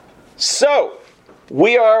So,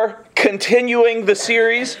 we are continuing the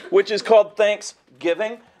series, which is called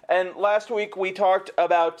Thanksgiving. And last week we talked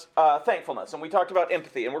about thankfulness, and we talked about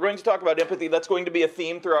empathy. And we're going to talk about empathy. That's going to be a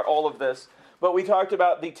theme throughout all of this. But we talked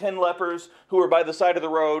about the 10 lepers who were by the side of the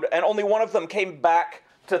road, and only one of them came back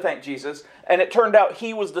to thank Jesus. And it turned out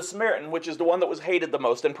he was the Samaritan, which is the one that was hated the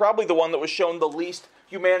most, and probably the one that was shown the least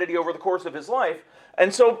humanity over the course of his life.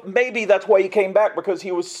 And so maybe that's why he came back, because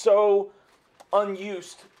he was so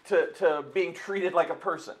unused to being treated like a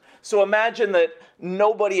person. So imagine that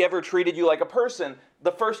nobody ever treated you like a person.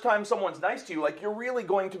 The first time someone's nice to you, like, you're really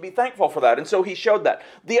going to be thankful for that. And so he showed that.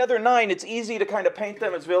 The other 9, it's easy to kind of paint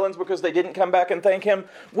them as villains because they didn't come back and thank him.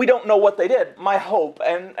 We don't know what they did. My hope,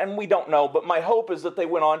 and we don't know, but my hope is that they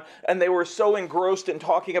went on and they were so engrossed in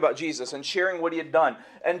talking about Jesus and sharing what he had done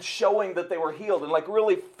and showing that they were healed and like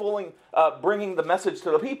really bringing the message to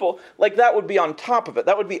the people. Like, that would be on top of it.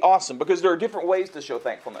 That would be awesome, because there are different ways to show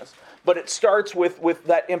thankfulness. But it starts with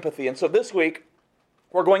that empathy. And so this week,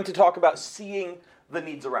 we're going to talk about seeing the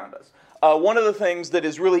needs around us. One of the things that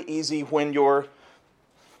is really easy when you're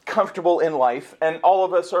comfortable in life, and all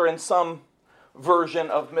of us are in some version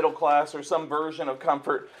of middle class or some version of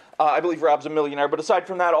comfort. I believe Rob's a millionaire, but aside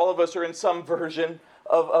from that, all of us are in some version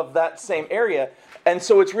of that same area. And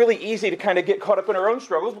so it's really easy to kind of get caught up in our own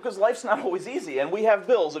struggles, because life's not always easy, and we have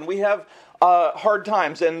bills, and we have hard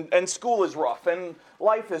times, and school is rough, and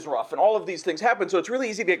life is rough, and all of these things happen. So it's really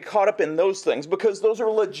easy to get caught up in those things, because those are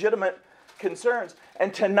legitimate concerns,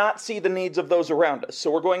 and to not see the needs of those around us. So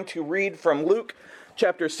we're going to read from Luke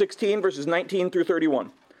chapter 16, verses 19 through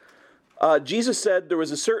 31. Jesus said, "There was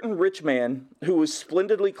a certain rich man who was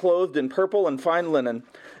splendidly clothed in purple and fine linen,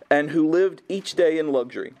 and who lived each day in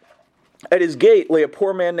luxury. At his gate lay a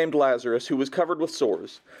poor man named Lazarus, who was covered with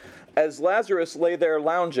sores. As Lazarus lay there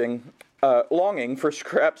longing for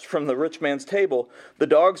scraps from the rich man's table, the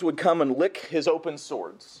dogs would come and lick his open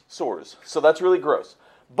sores. So that's really gross.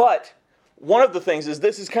 But one of the things is,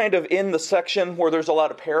 this is kind of in the section where there's a lot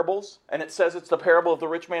of parables, and it says it's the parable of the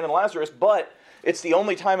rich man and Lazarus, but it's the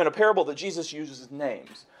only time in a parable that Jesus uses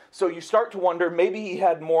names. So you start to wonder, maybe he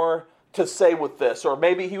had more to say with this, or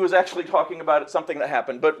maybe he was actually talking about something that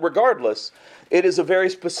happened. But regardless, it is a very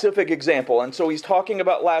specific example. And so he's talking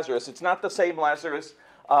about Lazarus. It's not the same Lazarus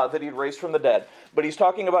that he'd raised from the dead, but he's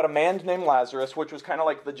talking about a man named Lazarus, which was kind of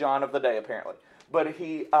like the John of the day, apparently. But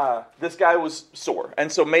this guy was sore.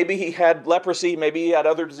 And so maybe he had leprosy, maybe he had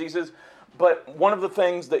other diseases. But one of the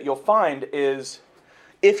things that you'll find is,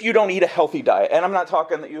 if you don't eat a healthy diet, and I'm not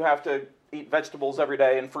talking that you have to eat vegetables every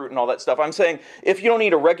day and fruit and all that stuff. I'm saying if you don't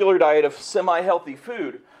eat a regular diet of semi-healthy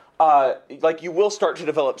food, you will start to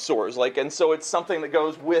develop sores. And so it's something that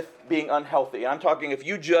goes with being unhealthy. And I'm talking if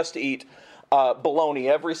you just eat bologna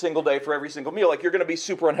every single day for every single meal, you're going to be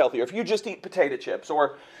super unhealthy. Or if you just eat potato chips,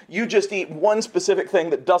 or you just eat one specific thing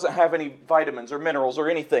that doesn't have any vitamins or minerals or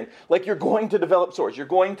anything, you're going to develop sores. You're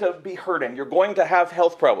going to be hurting. You're going to have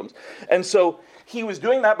health problems. And so he was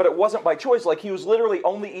doing that, but it wasn't by choice. He was literally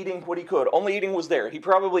only eating what he could. Only eating was there. He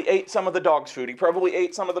probably ate some of the dog's food. He probably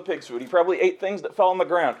ate some of the pig's food. He probably ate things that fell on the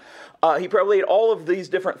ground. He probably ate all of these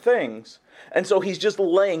different things. And so he's just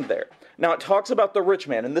laying there. Now, it talks about the rich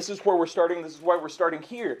man, and this is where we're starting. This is why we're starting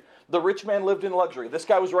here. The rich man lived in luxury. This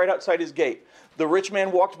guy was right outside his gate. The rich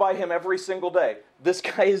man walked by him every single day. This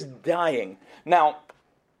guy is dying. Now,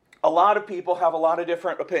 a lot of people have a lot of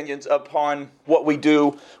different opinions upon what we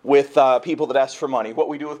do with people that ask for money, what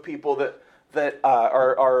we do with people that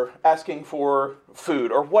are asking for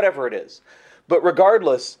food, or whatever it is. But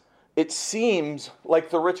regardless, it seems like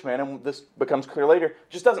the rich man, and this becomes clear later,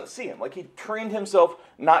 just doesn't see him. He trained himself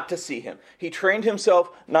not to see him. He trained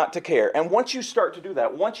himself not to care. And once you start to do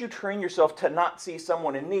that, once you train yourself to not see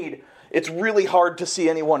someone in need, it's really hard to see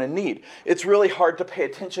anyone in need. It's really hard to pay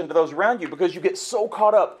attention to those around you, because you get so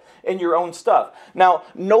caught up in your own stuff. Now,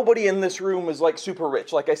 nobody in this room is super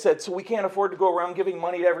rich, like I said, so we can't afford to go around giving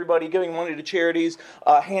money to everybody, giving money to charities,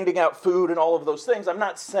 handing out food and all of those things. I'm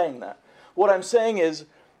not saying that. What I'm saying is,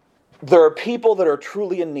 there are people that are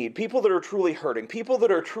truly in need, people that are truly hurting, people that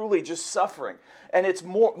are truly just suffering. And it's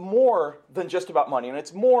more than just about money, and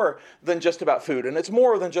it's more than just about food, and it's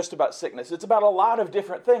more than just about sickness. It's about a lot of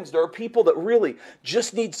different things. There are people that really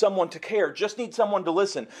just need someone to care, just need someone to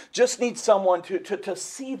listen, just need someone to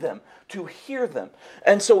see them, to hear them.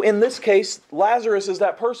 And so in this case, Lazarus is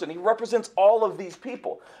that person. He represents all of these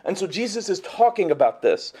people. And so Jesus is talking about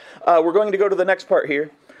this. We're going to go to the next part here.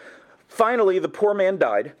 Finally, the poor man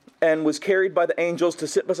died and was carried by the angels to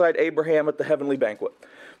sit beside Abraham at the heavenly banquet.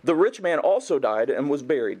 The rich man also died and was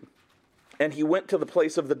buried, and he went to the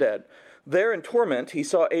place of the dead. There in torment he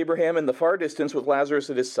saw Abraham in the far distance with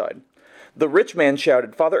Lazarus at his side. The rich man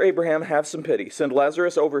shouted, "Father Abraham, have some pity. Send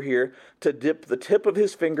Lazarus over here to dip the tip of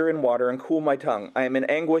his finger in water and cool my tongue. I am in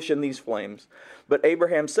anguish in these flames." But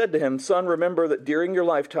Abraham said to him, "Son, remember that during your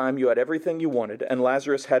lifetime you had everything you wanted, and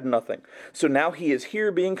Lazarus had nothing. So now he is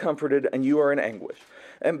here being comforted, and you are in anguish.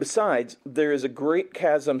 And besides, there is a great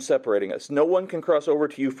chasm separating us. No one can cross over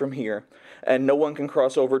to you from here, and no one can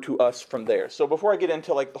cross over to us from there." So before I get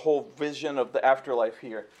into the whole vision of the afterlife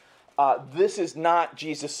here, this is not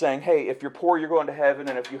Jesus saying, hey, if you're poor, you're going to heaven,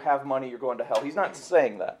 and if you have money, you're going to hell. He's not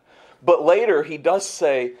saying that. But later, he does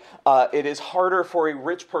say it is harder for a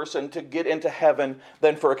rich person to get into heaven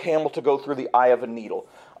than for a camel to go through the eye of a needle.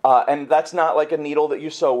 And that's not like a needle that you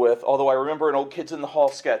sew with, although I remember an old Kids in the Hall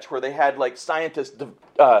sketch where they had scientists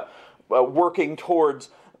working towards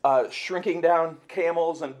shrinking down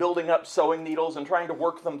camels and building up sewing needles and trying to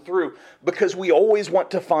work them through, because we always want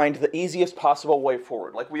to find the easiest possible way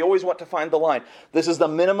forward. We always want to find the line. This is the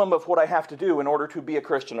minimum of what I have to do in order to be a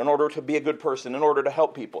Christian, in order to be a good person, in order to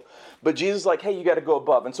help people. But Jesus is like, hey, you got to go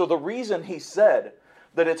above. And so the reason he said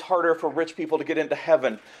that it's harder for rich people to get into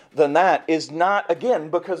heaven than that is not, again,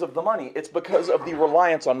 because of the money. It's because of the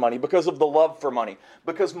reliance on money, because of the love for money,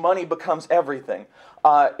 because money becomes everything.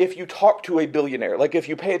 If you talk to a billionaire, if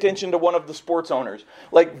you pay attention to one of the sports owners,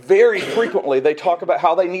 very frequently they talk about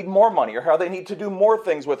how they need more money or how they need to do more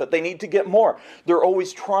things with it. They need to get more. They're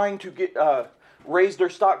always trying to get raise their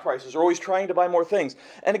stock prices. They're always trying to buy more things.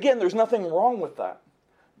 And again, there's nothing wrong with that.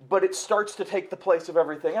 But it starts to take the place of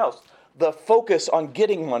everything else. The focus on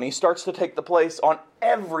getting money starts to take the place on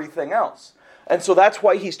everything else. And so that's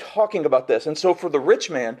why he's talking about this. And so for the rich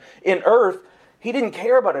man in earth, he didn't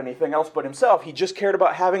care about anything else but himself. He just cared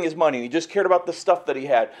about having his money. He just cared about the stuff that he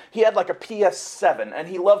had. He had a PS7, and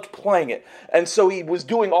he loved playing it. And so he was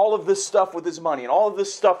doing all of this stuff with his money and all of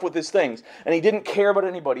this stuff with his things. And he didn't care about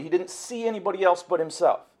anybody. He didn't see anybody else but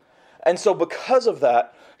himself. And so because of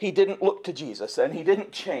that, he didn't look to Jesus, and he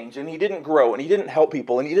didn't change, and he didn't grow, and he didn't help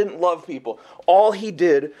people, and he didn't love people. All he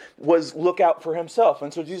did was look out for himself.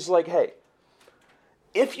 And so Jesus is like, hey,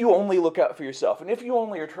 if you only look out for yourself, and if you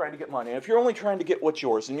only are trying to get money, and if you're only trying to get what's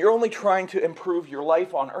yours, and you're only trying to improve your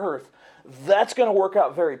life on earth, that's going to work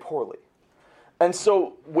out very poorly. And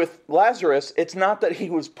so with Lazarus, it's not that he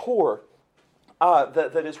was poor,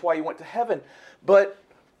 that is why he went to heaven, but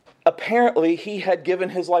apparently he had given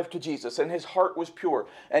his life to Jesus, and his heart was pure,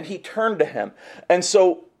 and he turned to him. And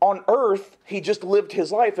so on earth, he just lived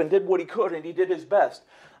his life and did what he could, and he did his best.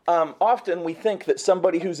 Often we think that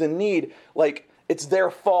somebody who's in need, it's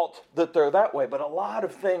their fault that they're that way, but a lot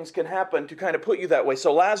of things can happen to kind of put you that way.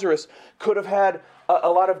 So Lazarus could have had a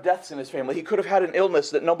lot of deaths in his family. He could have had an illness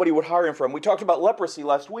that nobody would hire him from. We talked about leprosy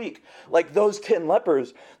last week. Those 10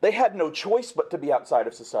 lepers, they had no choice but to be outside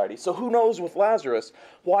of society. So who knows with Lazarus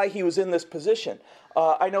why he was in this position.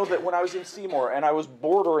 I know that when I was in Seymour and I was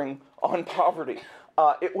bordering on poverty,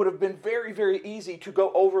 it would have been very, very easy to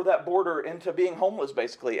go over that border into being homeless,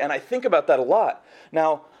 basically. And I think about that a lot.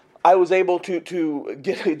 Now, I was able to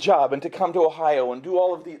get a job and to come to Ohio and do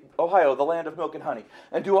all of Ohio, the land of milk and honey,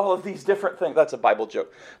 and do all of these different things. That's a Bible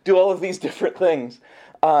joke. Do all of these different things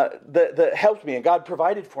that helped me, and God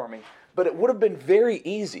provided for me. But it would have been very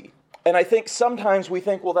easy. And I think sometimes we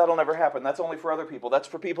think, well, that'll never happen. That's only for other people. That's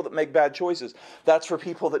for people that make bad choices. That's for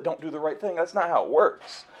people that don't do the right thing. That's not how it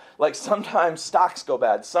works. Sometimes stocks go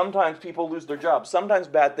bad. Sometimes people lose their jobs. Sometimes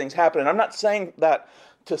bad things happen. And I'm not saying that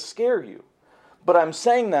to scare you. But I'm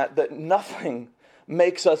saying that nothing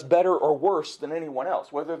makes us better or worse than anyone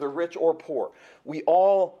else, whether they're rich or poor. We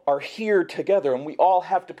all are here together, and we all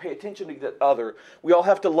have to pay attention to each other. We all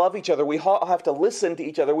have to love each other. We all have to listen to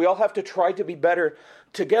each other. We all have to try to be better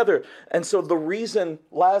together. And so the reason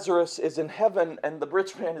Lazarus is in heaven and the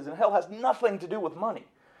rich man is in hell has nothing to do with money.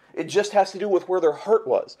 It just has to do with where their heart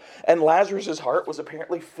was. And Lazarus' heart was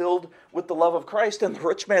apparently filled with the love of Christ, and the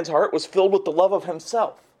rich man's heart was filled with the love of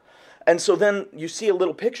himself. And so then you see a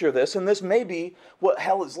little picture of this, and this may be what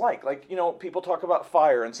hell is like. People talk about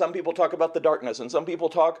fire, and some people talk about the darkness, and some people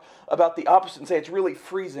talk about the opposite and say it's really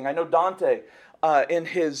freezing. I know Dante, in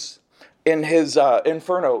his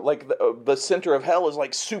Inferno, the center of hell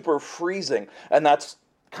is super freezing, and that's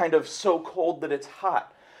kind of so cold that it's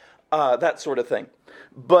hot, that sort of thing.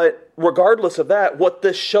 But regardless of that, what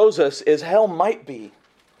this shows us is hell might be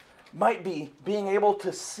being able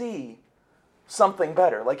to see something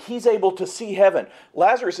better. He's able to see heaven.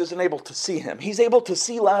 Lazarus isn't able to see him. He's able to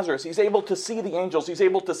see Lazarus. He's able to see the angels. He's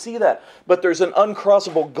able to see that. But there's an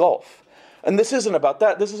uncrossable gulf. And this isn't about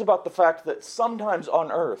that. This is about the fact that sometimes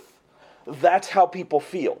on earth, that's how people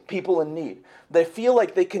feel. People in need. They feel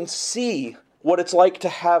like they can see what it's like to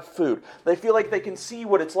have food. They feel like they can see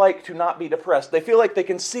what it's like to not be depressed. They feel like they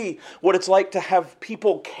can see what it's like to have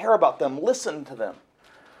people care about them, listen to them.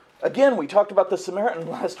 Again, we talked about the Samaritan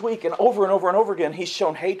last week, and over and over and over again, he's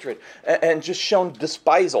shown hatred and just shown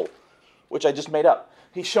despisal, which I just made up.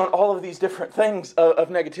 He's shown all of these different things of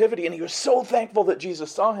negativity, and he was so thankful that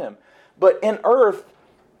Jesus saw him. But on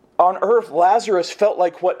earth, Lazarus felt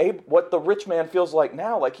like what the rich man feels like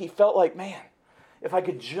now. Like he felt like, man, if I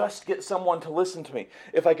could just get someone to listen to me,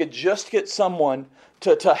 if I could just get someone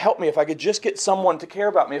to help me, if I could just get someone to care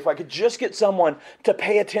about me, if I could just get someone to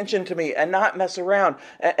pay attention to me and not mess around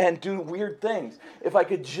and do weird things, if I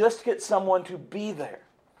could just get someone to be there.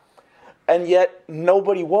 And yet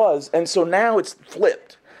nobody was. And so now it's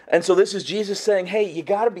flipped. And so this is Jesus saying, hey, you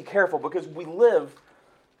got to be careful, because we live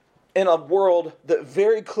in a world that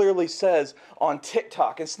very clearly says on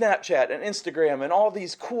TikTok and Snapchat and Instagram and all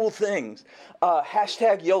these cool things,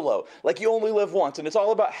 hashtag YOLO, like you only live once, and it's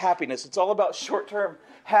all about happiness. It's all about short-term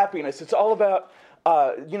happiness. It's all about,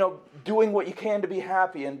 doing what you can to be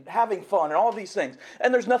happy and having fun and all these things.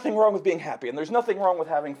 And there's nothing wrong with being happy, and there's nothing wrong with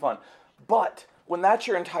having fun. But when that's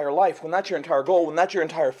your entire life, when that's your entire goal, when that's your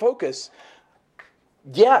entire focus,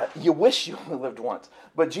 yeah, you wish you only lived once.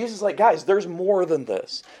 But Jesus is like, guys, there's more than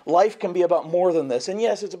this. Life can be about more than this. And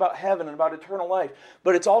yes, it's about heaven and about eternal life.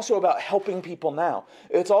 But it's also about helping people now.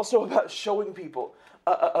 It's also about showing people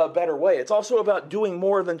a better way. It's also about doing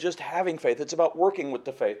more than just having faith. It's about working with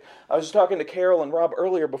the faith. I was just talking to Carol and Rob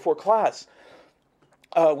earlier before class.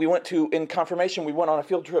 In confirmation, we went on a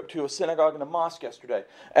field trip to a synagogue and a mosque yesterday.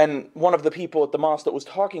 And one of the people at the mosque that was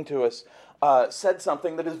talking to us said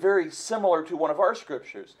something that is very similar to one of our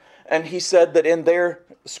scriptures. And he said that in their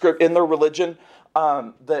religion,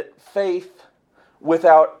 that faith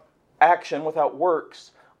without action, without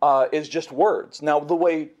works, is just words. Now, the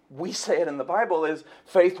way we say it in the Bible is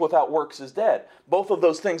faith without works is dead. Both of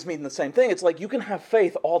those things mean the same thing. It's like you can have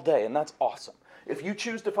faith all day, and that's awesome. If you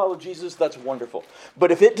choose to follow Jesus, that's wonderful.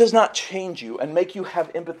 But if it does not change you and make you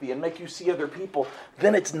have empathy and make you see other people,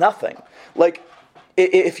 then it's nothing. Like,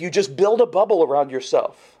 if you just build a bubble around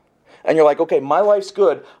yourself, and you're like, okay, my life's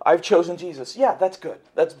good, I've chosen Jesus. Yeah, that's good.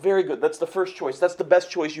 That's very good. That's the first choice. That's the best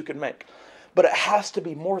choice you can make. But it has to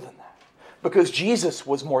be more than that. Because Jesus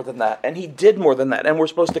was more than that, and he did more than that, and we're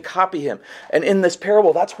supposed to copy him. And in this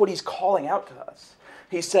parable, that's what he's calling out to us.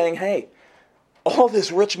 He's saying, hey, all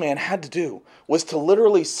this rich man had to do was to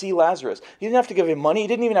literally see Lazarus. He didn't have to give him money. He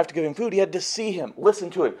didn't even have to give him food. He had to see him, listen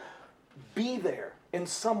to him, be there in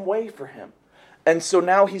some way for him. And so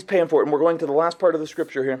now he's paying for it. And we're going to the last part of the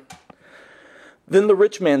scripture here. Then the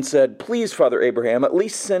rich man said, please, Father Abraham, at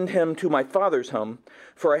least send him to my father's home,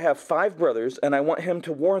 for I have 5 brothers, and I want him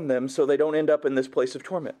to warn them so they don't end up in this place of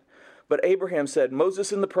torment. But Abraham said,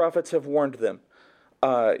 Moses and the prophets have warned them.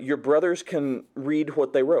 Your brothers can read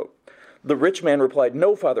what they wrote. The rich man replied,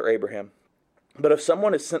 no, Father Abraham. But if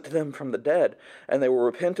someone is sent to them from the dead, and they will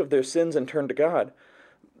repent of their sins and turn to God,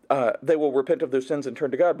 they will repent of their sins and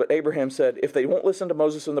turn to God. But Abraham said, if they won't listen to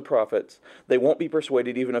Moses and the prophets, they won't be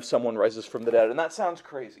persuaded even if someone rises from the dead. And that sounds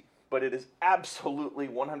crazy, but it is absolutely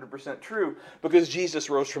 100% true, because Jesus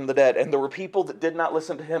rose from the dead, and there were people that did not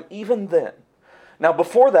listen to him even then. Now,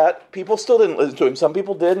 before that, people still didn't listen to him. Some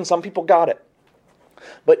people did, and some people got it.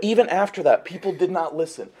 But even after that, people did not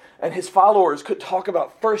listen. And his followers could talk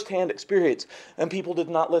about firsthand experience, and people did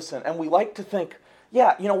not listen. And we like to think,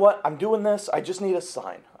 yeah, you know what? I'm doing this. I just need a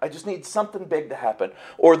sign. I just need something big to happen.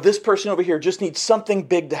 Or this person over here just needs something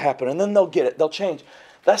big to happen, and then they'll get it. They'll change.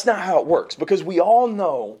 That's not how it works, because we all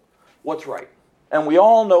know what's right. And we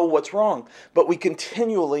all know what's wrong. But we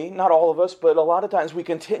continually, not all of us, but a lot of times we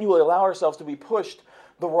continually allow ourselves to be pushed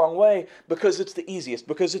the wrong way because it's the easiest,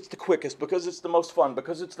 because it's the quickest, because it's the most fun,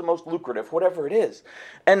 because it's the most lucrative, whatever it is.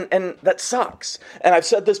 And that sucks. And I've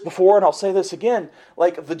said this before, and I'll say this again,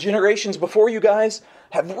 like the generations before you guys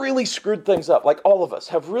have really screwed things up. Like all of us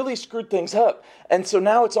have really screwed things up. And so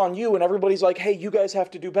now it's on you, and everybody's like, hey, you guys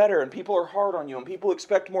have to do better, and people are hard on you, and people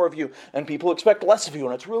expect more of you, and people expect less of you,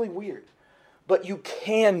 and it's really weird. But you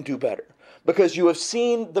can do better, because you have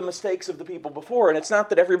seen the mistakes of the people before. And it's not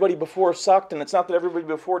that everybody before sucked, and it's not that everybody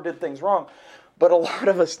before did things wrong, but a lot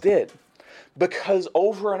of us did. Because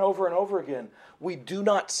over and over and over again, we do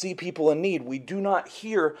not see people in need. We do not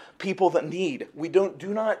hear people that need. We do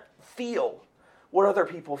not feel what other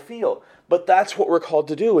people feel. But that's what we're called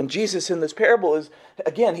to do. And Jesus in this parable is,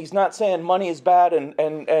 again, he's not saying money is bad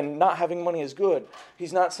and not having money is good.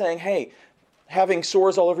 He's not saying, hey, having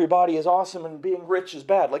sores all over your body is awesome and being rich is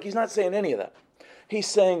bad. Like, he's not saying any of that. He's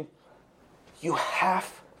saying you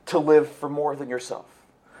have to live for more than yourself.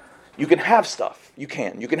 You can have stuff. You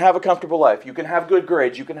can have a comfortable life. You can have good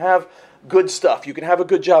grades. You can have good stuff. You can have a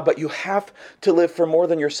good job, but you have to live for more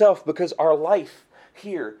than yourself, because our life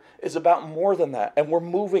here is about more than that. And we're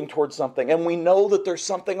moving towards something. And we know that there's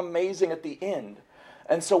something amazing at the end.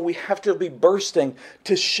 And so we have to be bursting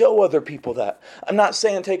to show other people that. I'm not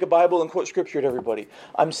saying take a Bible and quote scripture at everybody.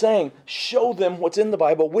 I'm saying show them what's in the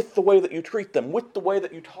Bible with the way that you treat them, with the way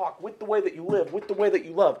that you talk, with the way that you live, with the way that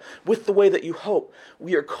you love, with the way that you hope.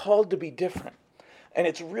 We are called to be different. And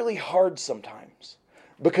it's really hard sometimes,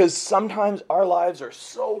 because sometimes our lives are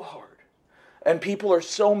so hard. And people are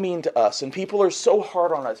so mean to us, and people are so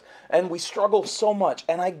hard on us, and we struggle so much,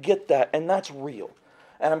 and I get that, and that's real.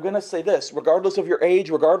 And I'm going to say this, regardless of your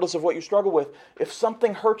age, regardless of what you struggle with, if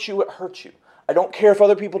something hurts you, it hurts you. I don't care if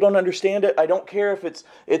other people don't understand it. I don't care if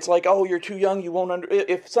it's like, oh, you're too young, you won't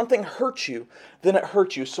if something hurts you, then it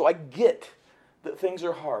hurts you. So I get that things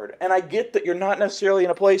are hard, and I get that you're not necessarily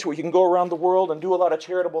in a place where you can go around the world and do a lot of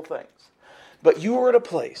charitable things. But you are at a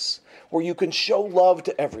place where you can show love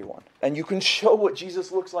to everyone, and you can show what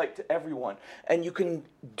Jesus looks like to everyone, and you can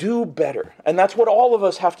do better. And that's what all of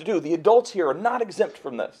us have to do. The adults here are not exempt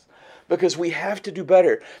from this, because we have to do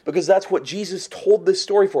better, because that's what Jesus told this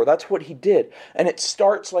story for. That's what he did. And it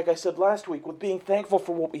starts, like I said last week, with being thankful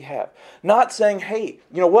for what we have. Not saying, hey,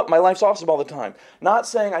 you know what, my life's awesome all the time. Not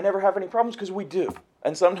saying I never have any problems, because we do.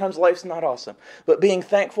 And sometimes life's not awesome. But being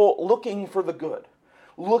thankful, looking for the good.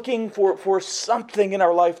 Looking for something in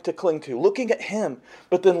our life to cling to, looking at him,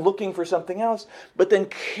 but then looking for something else, but then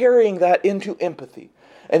carrying that into empathy.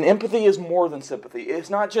 And empathy is more than sympathy.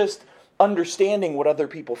 It's not just understanding what other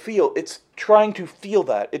people feel, it's trying to feel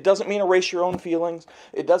that. It doesn't mean erase your own feelings.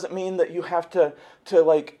 It doesn't mean that you have to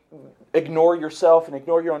ignore yourself and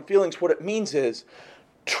ignore your own feelings. What it means is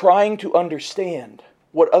trying to understand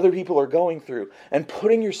what other people are going through and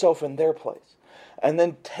putting yourself in their place. And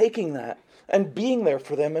then taking that and being there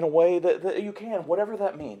for them in a way that you can, whatever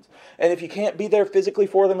that means. And if you can't be there physically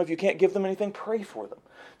for them, if you can't give them anything, pray for them.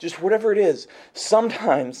 Just whatever it is.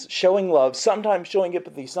 Sometimes showing love, sometimes showing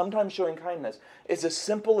empathy, sometimes showing kindness is as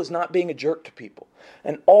simple as not being a jerk to people.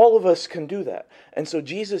 And all of us can do that. And so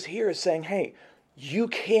Jesus here is saying, hey, you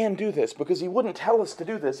can do this, because he wouldn't tell us to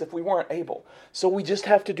do this if we weren't able. So we just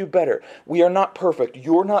have to do better. We are not perfect.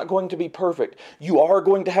 You're not going to be perfect. You are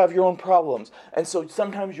going to have your own problems. And so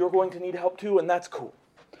sometimes you're going to need help too, and that's cool.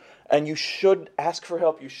 And you should ask for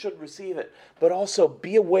help. You should receive it. But also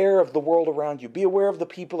be aware of the world around you. Be aware of the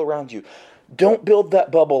people around you. Don't build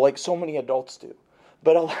that bubble like so many adults do.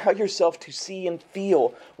 But allow yourself to see and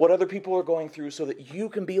feel what other people are going through, so that you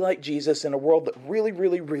can be like Jesus in a world that really,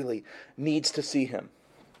 really, really needs to see him.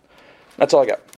 That's all I got.